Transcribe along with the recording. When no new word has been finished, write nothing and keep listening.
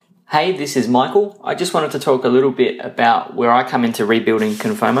Hey, this is Michael. I just wanted to talk a little bit about where I come into rebuilding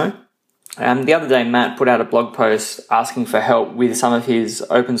Confomo. The other day, Matt put out a blog post asking for help with some of his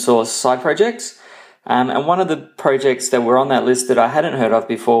open source side projects. And one of the projects that were on that list that I hadn't heard of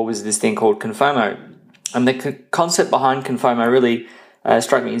before was this thing called Confomo. And the concept behind Confomo really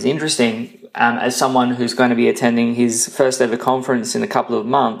struck me as interesting as someone who's going to be attending his first ever conference in a couple of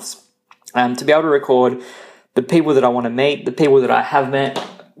months. To be able to record the people that I want to meet, the people that I have met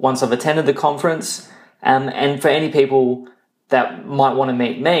once I've attended the conference, and for any people that might want to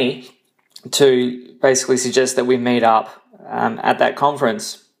meet me, to basically suggest that we meet up at that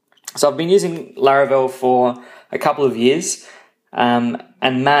conference. So I've been using Laravel for a couple of years, and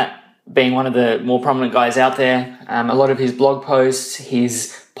Matt, being one of the more prominent guys out there, a lot of his blog posts,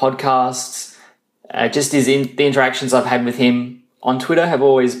 his podcasts, the interactions I've had with him on Twitter have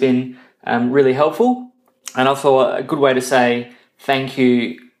always been really helpful. And I thought a good way to say thank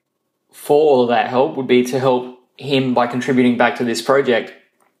you for all of that help would be to help him by contributing back to this project.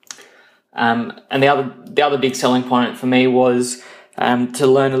 And the other big selling point for me was to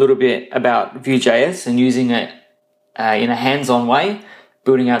learn a little bit about Vue.js and using it in a hands-on way,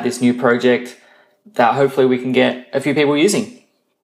 building out this new project that hopefully we can get a few people using.